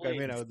same book, I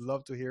mean, I Please. would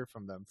love to hear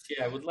from them.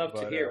 Yeah, I would love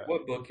to But hear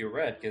what book you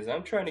read because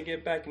I'm trying to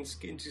get back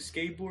into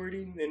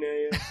skateboarding and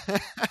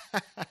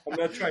I'm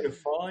not trying to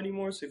fall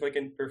anymore. So if I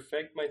can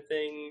perfect my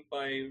thing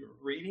by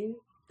reading,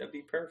 that'd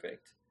be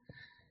perfect.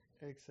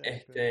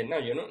 Exactly. No,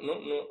 yo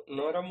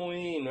no era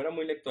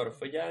muy lector.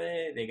 Fue ya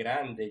de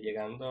grande,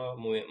 llegando,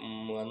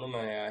 mudándome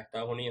a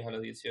Estados Unidos a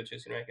los 18,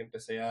 19 que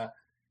empecé a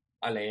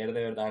leer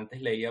de verdad.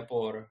 Antes leía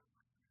por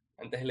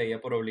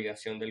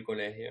obligación del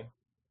colegio.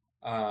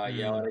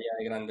 Y ahora ya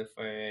de grande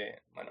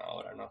fue, bueno,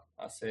 ahora no,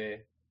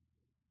 hace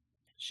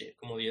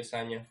como 10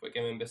 años fue que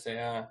me empecé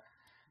a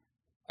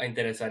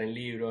interesar en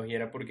libros y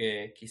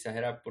quizás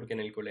era porque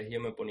en el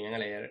colegio me ponían a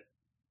leer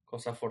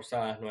cosas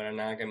forzadas, no era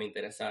nada que me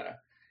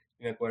interesara.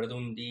 Y me acuerdo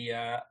un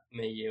día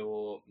me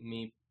llevó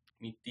mi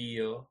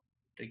tío,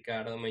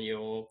 Ricardo, me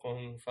llevó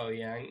con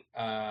Fabián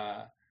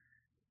a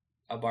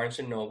Barnes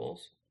and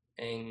Nobles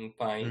en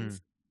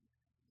Pines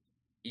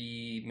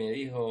y me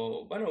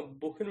dijo, bueno,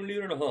 busquen un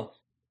libro los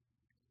dos.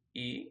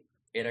 Y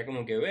era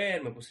como que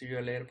me puse yo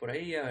a leer por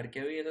ahí, a ver qué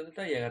había,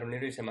 y agarré un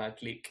libro y se llamaba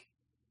Click.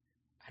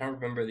 I don't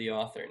remember the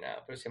author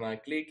now, pero se llama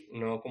Click,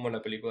 no como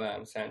la película de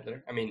Adam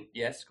Sandler. I mean,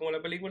 yes, como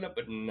la película,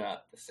 but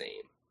not the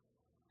same.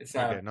 It's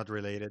not, Okay, not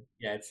related.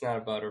 yeah, it's not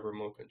about a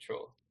remote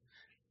control.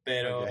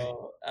 Okay.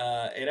 Pero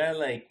era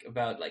like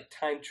about like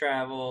time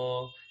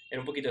travel, era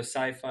un poquito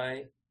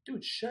sci-fi.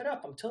 Dude, shut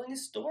up! I'm telling a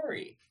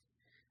story.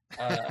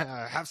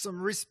 Have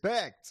some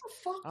respect. What the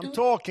fuck, I'm dude?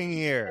 talking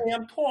here. Hey,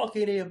 I'm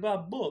talking here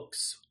about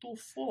books. What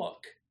the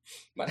fuck?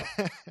 Bueno,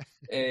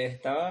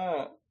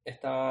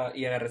 estaba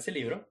y agarré ese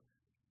libro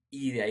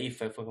y de ahí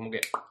fue como que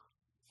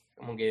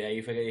de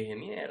ahí fue que dije,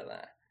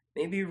 mierda,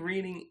 maybe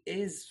reading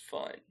is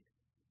fun.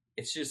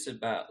 It's just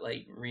about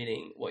like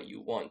reading what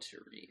you want to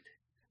read.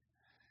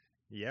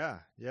 Yeah,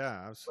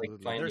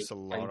 absolutely. Like There's a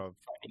lot of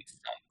finding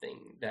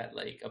something that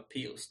like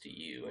appeals to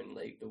you and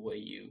like the way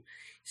you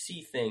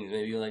see things.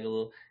 Maybe like a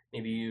little,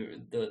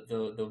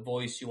 the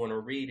voice you want to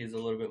read is a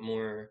little bit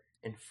more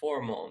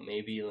informal.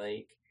 Maybe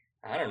like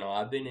I don't know.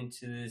 I've been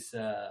into this.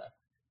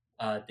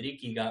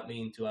 Driki got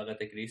me into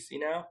Agatha Christie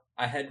now.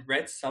 I had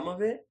read some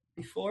of it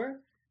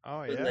before,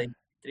 Oh but yeah. like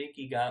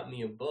Driki got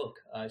me a book.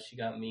 She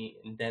got me,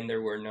 and then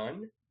there were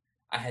none.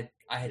 I had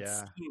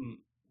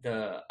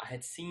Yeah.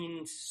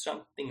 seen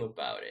something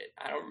about it.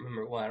 I don't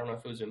remember what. I don't know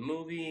if it was a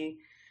movie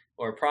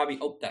or probably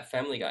that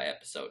Family Guy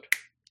episode.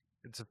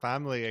 It's a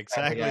family,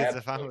 exactly. It's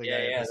a Family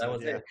Guy Yeah, that episode.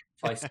 was it.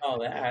 So I saw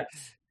that.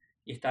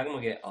 Y estaba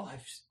como que, oh,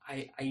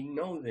 I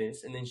know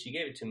this. And then she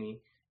gave it to me.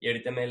 Y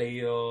ahorita me he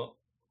leído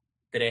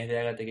 3 de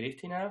Agatha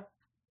Christie now.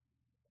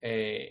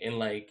 In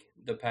like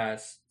the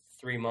past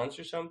 3 months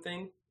or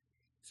something.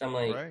 So I'm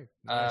like, Right.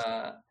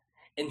 Nice.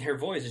 and her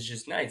voice is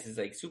just nice. It's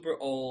like super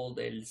old,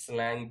 el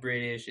slang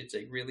British. It's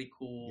like really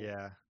cool.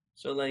 Yeah.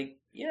 So like,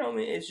 you know, I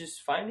mean, it's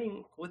just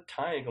finding with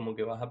time como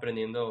que vas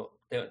aprendiendo,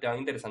 te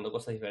van interesando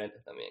cosas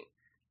diferentes también.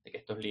 De que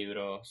estos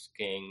libros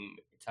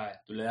 ¿sabes?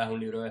 Tú le das un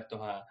libro de estos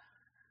a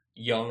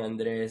Young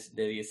Andrés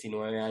de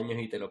 19 años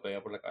y te lo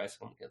pega por la cabeza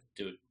como que,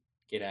 dude,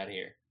 get out of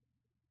here.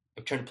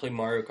 I'm trying to play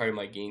Mario Kart on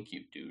my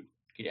GameCube, dude.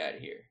 Get out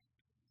of here.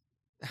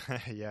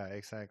 Yeah,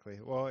 exactly.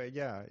 Well,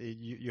 yeah,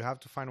 you have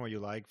to find what you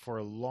like. For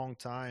a long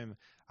time,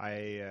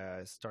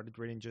 I started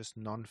reading just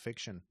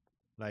nonfiction,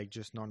 like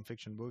just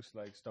nonfiction books,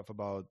 like stuff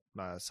about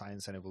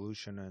science and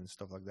evolution and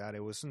stuff like that.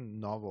 It wasn't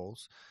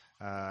novels.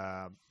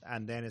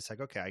 And then it's like,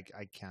 okay,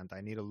 I can't.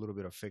 I need a little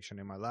bit of fiction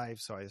in my life.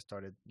 So I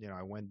started,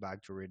 I went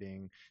back to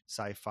reading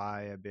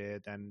sci-fi a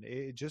bit. And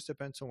it just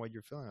depends on what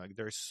you're feeling like.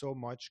 There's so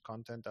much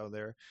content out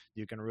there.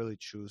 You can really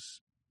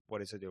choose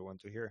what is it you want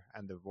to hear.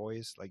 And the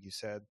voice, like you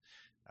said,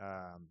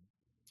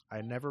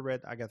 I never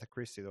read Agatha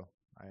Christie though.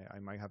 I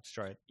might have to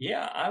try it.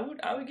 Yeah, I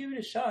would give it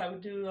a shot. I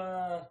would do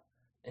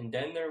and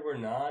then there were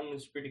none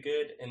was pretty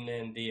good, and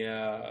then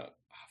the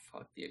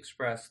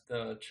Express,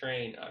 the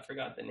train. I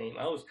forgot the name.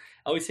 I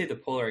always say the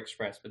Polar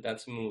Express, but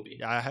that's a movie.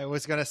 Yeah, I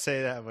was gonna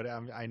say that, but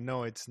I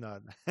know it's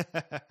not.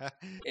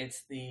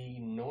 It's the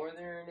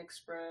Northern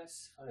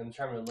Express. I'm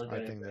trying to look at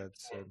it. I think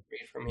that's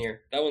read from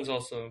here. That one's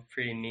also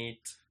pretty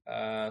neat.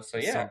 So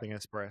yeah, Something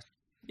Express.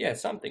 Yeah,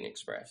 Something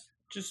Express.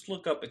 Just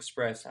look up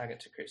Express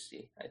Agatha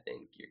Christie. I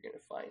think you're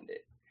gonna find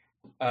it.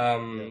 Yeah.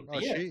 Oh,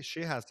 But yeah,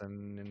 she has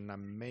an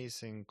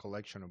amazing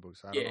collection of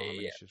books. I don't yeah, know how yeah,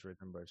 many she's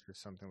written, but she's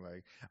something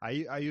like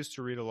I used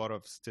to read a lot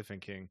of Stephen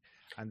King,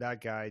 and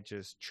that guy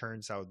just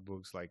churns out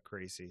books like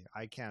crazy.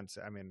 I can't.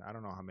 I mean, I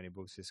don't know how many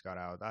books he's got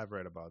out. I've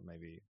read about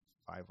maybe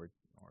five or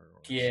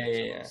yeah, six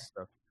yeah, of yeah. his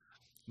stuff.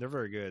 They're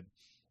very good,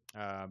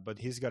 but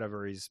he's got a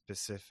very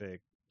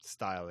specific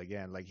style.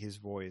 Again, like his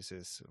voice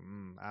is.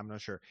 I'm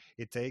not sure.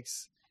 It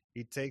takes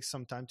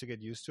some time to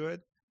get used to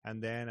it,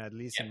 and then at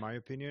least Yeah, in my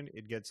opinion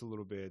it gets a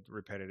little bit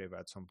repetitive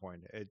at some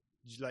point.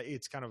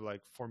 It's kind of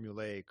like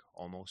formulaic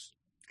almost.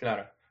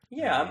 claro.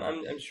 Yeah,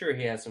 um I'm sure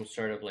he has some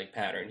sort of like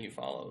pattern he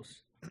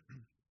follows.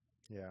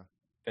 yeah.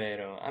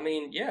 Pero I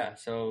mean, yeah.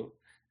 So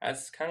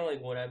that's kind of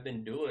like what I've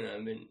been doing.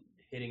 I've been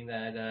hitting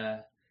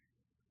that,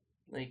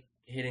 like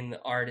hitting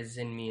the artist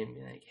in me and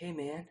being like, "Hey,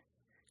 man,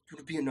 you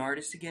want to be an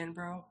artist again,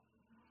 bro?"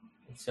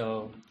 And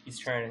so he's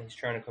trying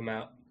to come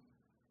out.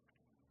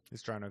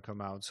 It's trying to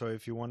come out. So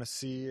if you want to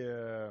see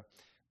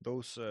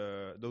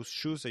those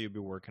shoes that you'll be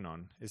working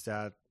on, is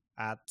that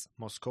at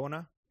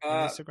Moscona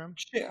on Uh, Instagram?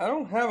 shit, I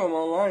don't have them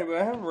online, but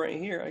I have them right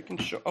here. I can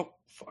show. Oh,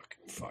 fuck.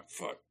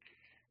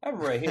 I have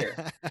them right here.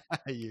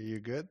 You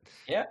good?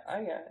 Yeah,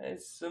 I got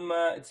it's some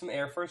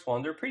Air Force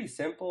One. They're pretty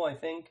simple, I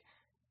think.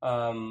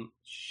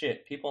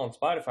 Shit, people on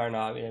Spotify are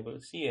not being able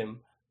to see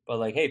him, but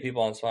like, hey,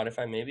 people on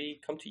Spotify, maybe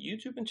come to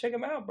YouTube and check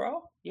him out,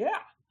 bro. Yeah.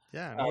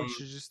 Yeah, no, you Um,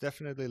 should just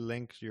definitely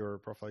link your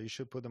profile. You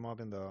should put them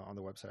up in the on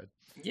the website.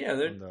 yeah, On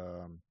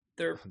the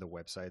they're on the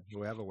website. Do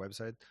we have a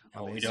website?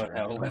 On no, the we don't Instagram,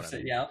 have a you know what I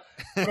website. mean. Yeah,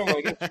 what am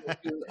I gonna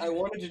do? I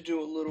wanted to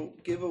do a little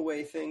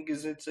giveaway thing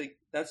because it's like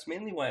that's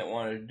mainly why I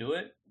wanted to do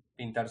it.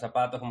 Pintar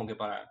zapatos como que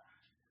para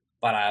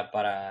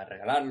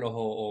regalarlos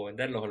o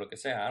venderlos o lo que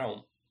sea. I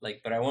don't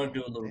like, but I want to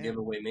do a little Damn,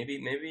 giveaway. Maybe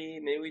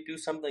we do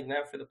something like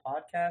that for the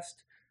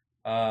podcast.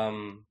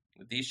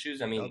 With these shoes,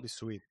 I that would mean, be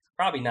sweet.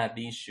 probably not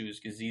these shoes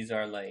because these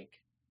are like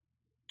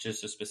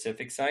just a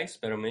specific size.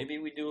 But maybe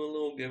we do a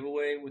little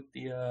giveaway with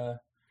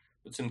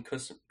some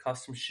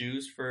custom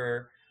shoes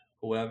for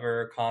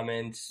whoever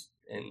comments,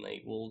 and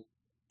like we'll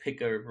pick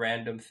a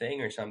random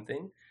thing or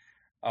something.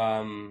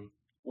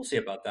 We'll see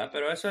about that.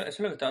 Pero eso es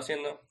lo que está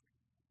haciendo.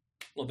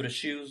 A little bit of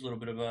shoes, a little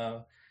bit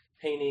of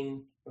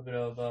painting, a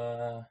little bit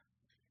of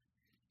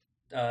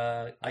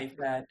I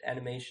iPad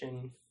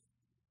animation.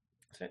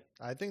 That's it.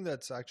 I think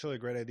that's actually a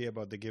great idea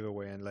about the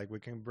giveaway, and like we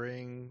can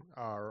bring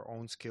our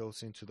own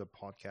skills into the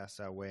podcast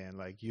that way, and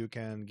like you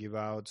can give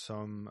out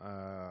some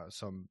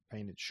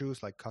painted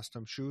shoes, like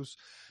custom shoes.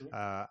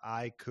 Mhm.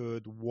 I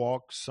could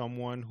walk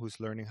someone who's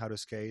learning how to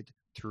skate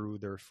through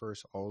their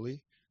first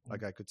ollie.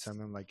 Like I could send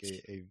them like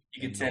You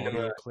could an send them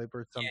audio clip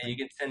or yeah, you something.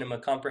 can send them a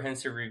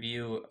comprehensive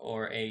review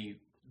or a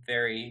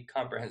very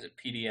comprehensive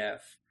PDF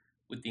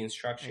with the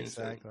instructions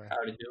on Exactly.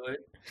 how to do it.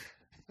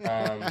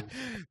 Um,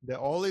 The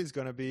ollie is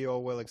gonna be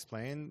all well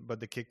explained, but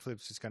the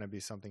kickflip's just gonna be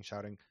something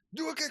shouting,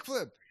 "Do a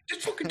kickflip!"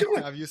 just fucking do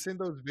it. Have you seen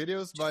those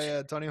videos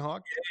by Tony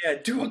Hawk? Yeah,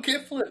 do a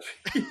kickflip.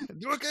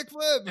 Do a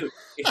kickflip! Dude,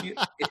 if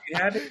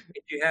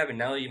you haven't,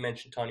 now that you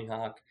mentioned Tony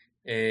Hawk,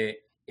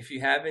 if you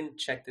haven't,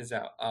 check this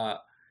out.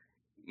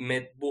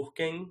 Me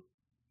busquen,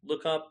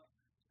 look up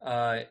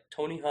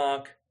Tony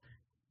Hawk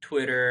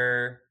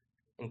Twitter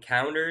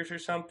encounters or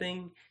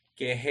something,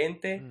 que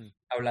gente Mm.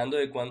 hablando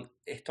de cuando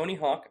es Tony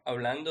Hawk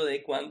hablando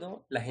de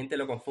cuando la gente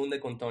lo confunde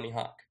con Tony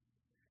Hawk.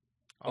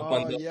 O Oh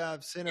cuando yeah,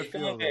 I've seen a es few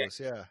como of que those.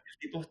 Yeah. el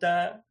tipo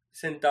está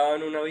sentado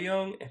en un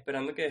avión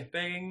esperando que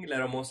despeguen, la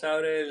hermosa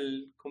abre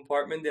el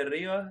compartment de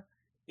arriba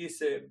y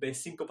dice, ve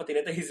 5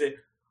 patinetas y dice,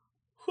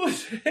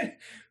 who's,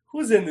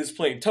 who's in this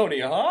plane? Tony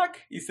Hawk?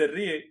 Y se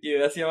ríe y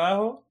ve hacia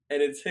abajo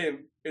and it's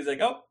him. He's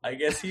like, oh, I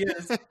guess he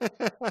is.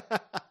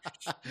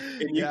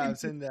 And you Yeah, can I've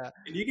seen that.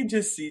 and you can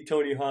just see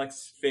Tony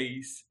Hawk's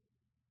face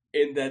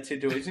in that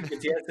situation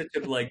because he has such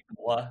a like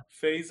blah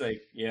face,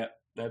 like, yeah,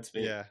 that's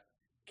me. Yeah,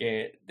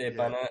 Que de yeah.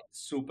 pana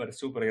super,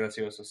 super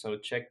gracioso. So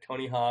check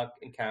Tony Hawk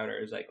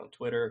Encounters like on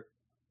Twitter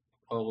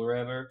or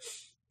wherever.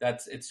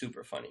 It's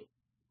super funny.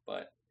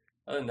 But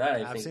other than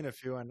that, I I've think seen a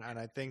few, and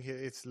I think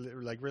it's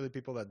like really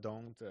people that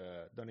don't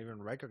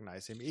even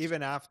recognize him,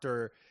 even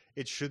after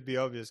it should be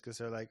obvious because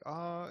they're like, oh,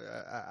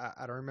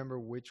 I don't remember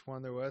which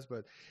one there was,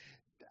 but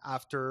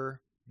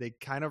after they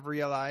kind of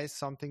realize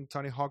something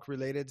Tony Hawk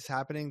related is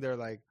happening, they're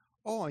like,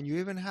 oh, and you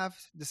even have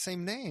the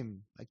same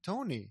name, like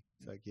Tony.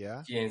 It's like,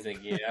 yeah, James like,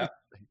 yeah, like,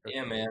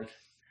 yeah, okay, man.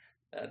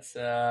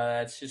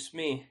 That's just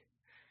me.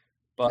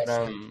 But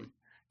exactly.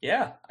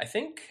 yeah, I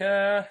think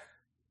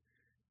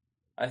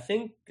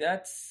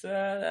that's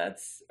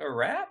a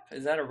wrap.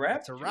 Is that a wrap?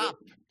 That's a wrap.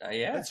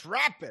 Yeah, Let's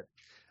wrap it.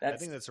 I that's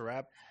think that's a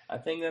wrap. I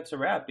think that's a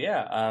wrap.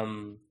 Yeah.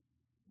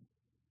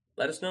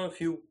 Let us know if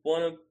you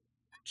want to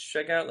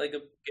check out like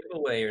a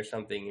giveaway or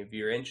something. If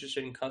you're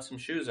interested in custom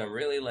shoes, I'm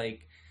really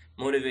like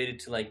motivated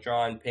to like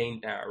draw and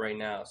paint now right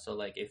now. So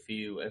like if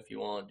you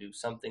want to do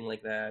something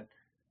like that,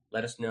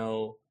 let us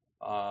know.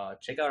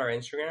 Check out our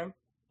Instagram.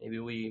 Maybe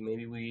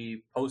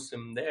we post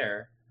them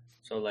there.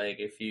 So like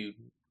if you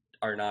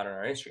are not on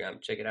our Instagram,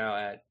 check it out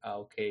at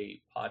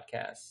OK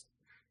Podcast.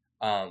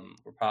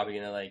 We're probably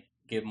gonna like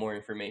give more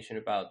information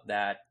about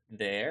that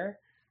there.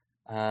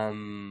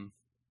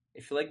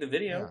 If you like the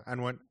video,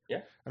 and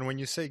when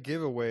you say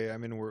giveaway, I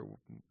mean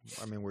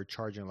we're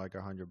charging like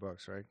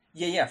 $100, right?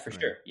 Yeah, for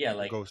sure. Yeah,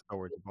 like goes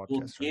towards the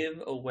podcast. We'll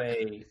give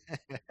away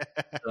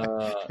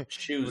the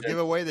shoes. We'll give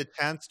away the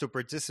chance to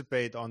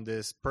participate on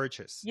this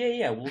purchase.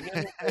 Yeah. We'll give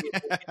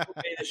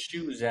away the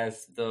shoes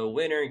as the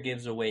winner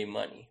gives away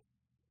money.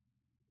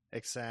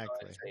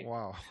 Exactly.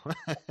 Wow.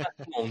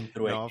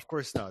 No, of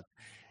course not.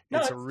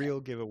 It's a real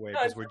giveaway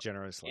because we're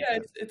generous. Like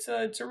that.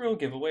 It's a real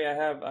giveaway. I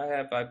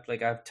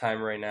have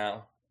time right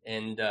now,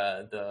 and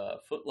the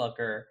Foot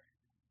Locker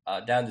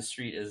down the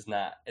street is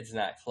not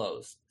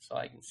closed, so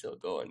I can still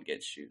go and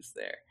get shoes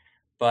there.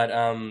 But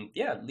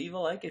yeah, leave a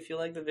like if you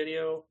like the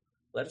video.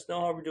 Let us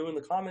know how we're doing in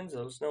the comments.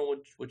 Let us know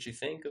what you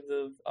think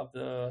of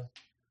the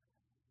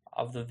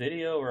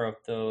video or of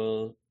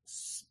the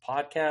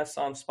podcast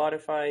on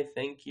Spotify.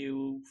 Thank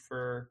you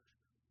for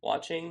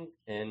watching,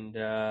 and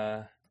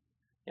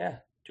yeah.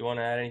 Do you want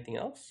to add anything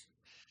else?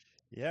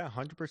 Yeah,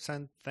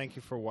 100%. Thank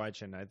you for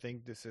watching. I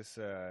think this is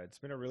it's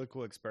been a really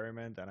cool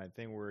experiment, and I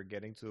think we're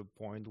getting to the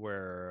point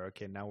where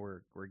now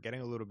we're getting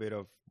a little bit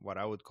of what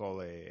I would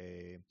call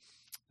a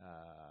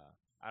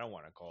I don't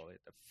want to call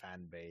it a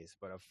fan base,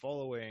 but a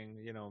following.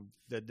 You know,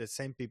 the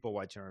same people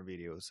watching our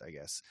videos, I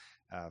guess,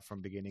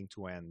 from beginning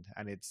to end,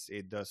 and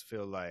it does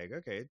feel like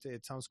okay,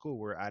 it sounds cool.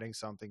 We're adding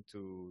something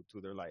to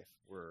their life.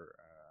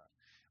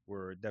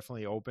 We're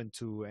definitely open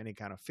to any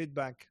kind of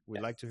feedback.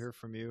 We'd like to hear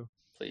from you.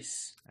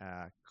 Please.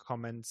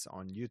 Comments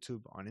on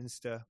YouTube, on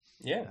Insta.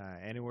 Yeah.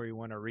 Anywhere you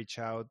want to reach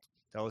out,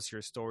 tell us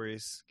your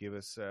stories. Give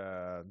us,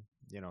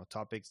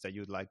 topics that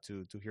you'd like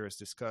to hear us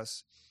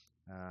discuss.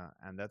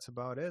 And that's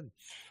about it.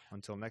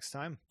 Until next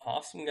time.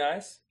 Awesome,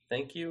 guys.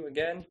 Thank you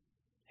again.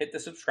 Hit the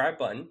subscribe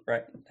button,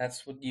 right?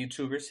 That's what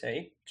YouTubers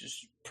say.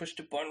 Just push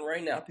the button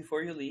right now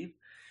before you leave.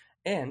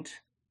 And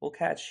we'll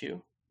catch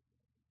you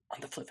on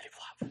the Flippity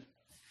Flop.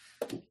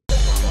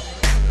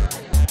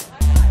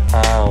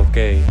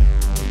 Okay.